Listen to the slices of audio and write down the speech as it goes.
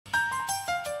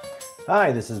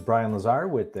Hi, this is Brian Lazar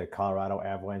with the Colorado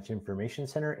Avalanche Information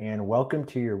Center, and welcome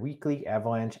to your weekly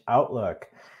Avalanche Outlook.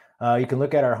 You can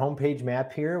look at our homepage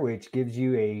map here, which gives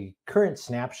you a current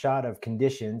snapshot of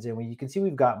conditions. And you can see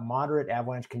we've got moderate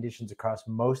avalanche conditions across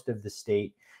most of the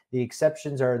state. The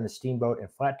exceptions are in the Steamboat and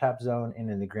Flat Top zone and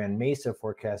in the Grand Mesa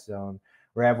forecast zone,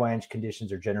 where avalanche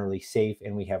conditions are generally safe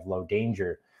and we have low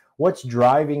danger. What's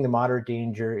driving the moderate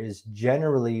danger is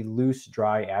generally loose,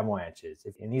 dry avalanches.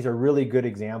 And these are really good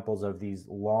examples of these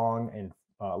long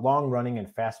running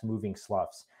and fast moving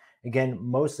sloughs. Again,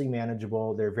 mostly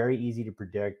manageable. They're very easy to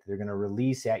predict. They're going to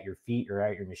release at your feet or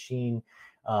at your machine,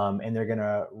 and they're going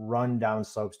to run down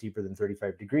slopes deeper than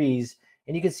 35 degrees.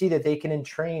 And you can see that they can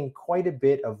entrain quite a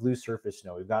bit of loose surface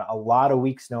snow. We've got a lot of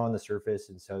weak snow on the surface,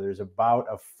 and so there's about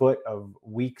a foot of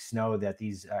weak snow that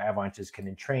these avalanches can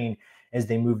entrain as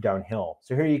they move downhill.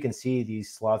 So here you can see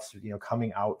these sloughs,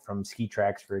 coming out from ski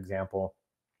tracks, for example.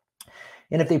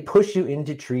 And if they push you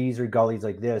into trees or gullies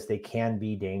like this, they can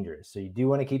be dangerous. So you do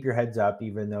want to keep your heads up,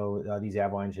 even though these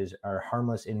avalanches are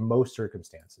harmless in most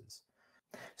circumstances.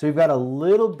 So we've got a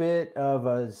little bit of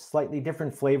a slightly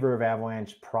different flavor of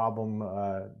avalanche problem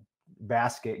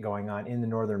basket going on in the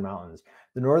northern mountains.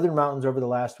 The northern mountains over the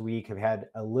last week have had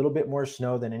a little bit more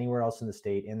snow than anywhere else in the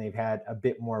state, and they've had a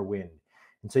bit more wind.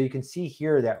 And so you can see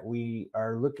here that we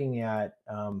are looking at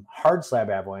hard slab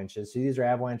avalanches. So these are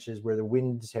avalanches where the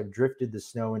winds have drifted the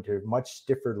snow into much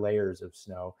stiffer layers of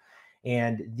snow.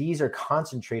 And these are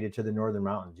concentrated to the northern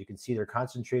mountains. You can see they're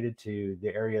concentrated to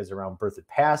the areas around Berthoud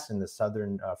Pass in the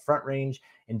southern Front Range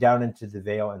and down into the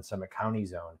Vail and Summit County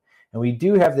zone. And we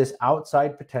do have this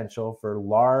outside potential for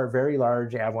very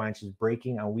large avalanches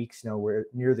breaking on weak snow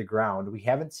near the ground. We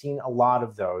haven't seen a lot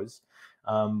of those,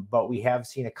 but we have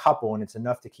seen a couple, and it's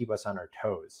enough to keep us on our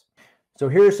toes. So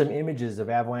here are some images of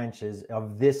avalanches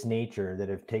of this nature that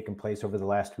have taken place over the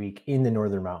last week in the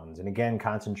northern mountains. And again,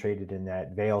 concentrated in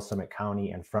that Vail, Summit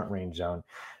County, and Front Range zone.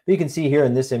 But you can see here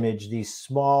in this image, these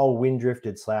small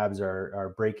wind-drifted slabs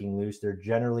are breaking loose. They're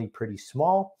generally pretty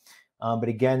small, but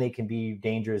again, they can be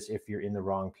dangerous if you're in the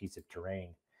wrong piece of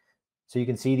terrain. So you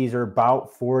can see these are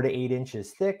about 4 to 8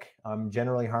 inches thick,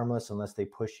 generally harmless unless they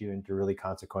push you into really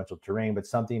consequential terrain, but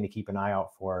something to keep an eye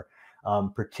out for,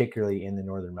 particularly in the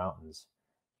northern mountains.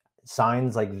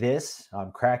 Signs like this,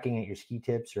 cracking at your ski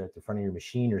tips or at the front of your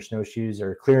machine or snowshoes,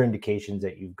 are clear indications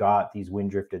that you've got these wind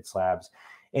drifted slabs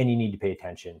and you need to pay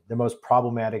attention. The most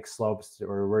problematic slopes,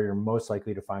 or where you're most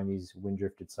likely to find these wind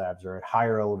drifted slabs, are at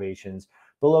higher elevations,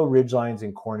 below ridgelines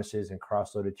and cornices and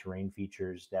cross-loaded terrain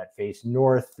features that face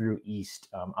north through east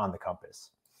on the compass.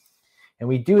 And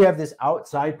we do have this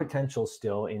outside potential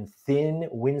still in thin,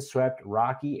 windswept,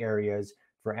 rocky areas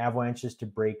for avalanches to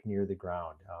break near the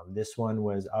ground. This one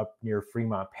was up near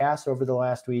Fremont Pass over the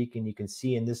last week, and you can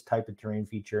see in this type of terrain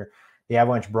feature, the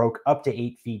avalanche broke up to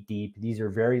 8 feet deep. These are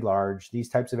very large. These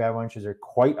types of avalanches are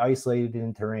quite isolated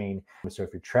in terrain. So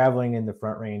if you're traveling in the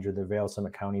Front Range or the Vail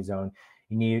Summit County zone,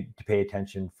 you need to pay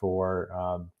attention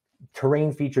for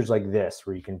terrain features like this,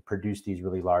 where you can produce these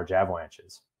really large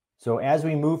avalanches. So as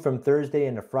we move from Thursday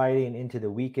into Friday and into the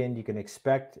weekend, you can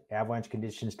expect avalanche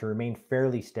conditions to remain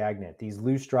fairly stagnant. These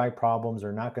loose, dry problems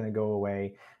are not going to go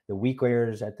away. The weak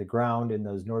layers at the ground in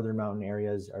those northern mountain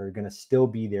areas are going to still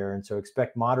be there. And so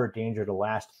expect moderate danger to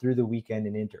last through the weekend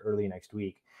and into early next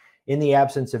week. In the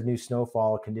absence of new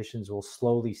snowfall, conditions will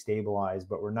slowly stabilize,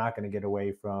 but we're not going to get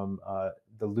away from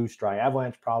the loose, dry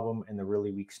avalanche problem and the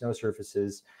really weak snow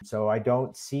surfaces. So I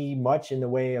don't see much in the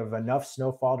way of enough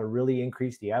snowfall to really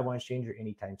increase the avalanche danger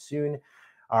anytime soon.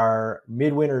 Our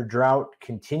midwinter drought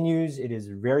continues. It is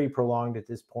very prolonged at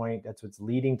this point. That's what's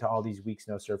leading to all these weak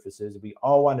snow surfaces. We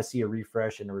all want to see a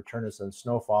refresh and a return of some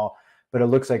snowfall, but it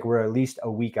looks like we're at least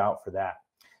a week out for that.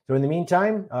 So in the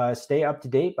meantime, stay up to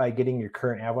date by getting your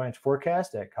current avalanche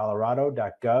forecast at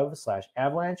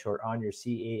colorado.gov/avalanche or on your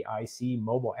CAIC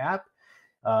mobile app.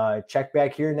 Check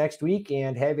back here next week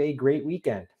and have a great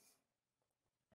weekend.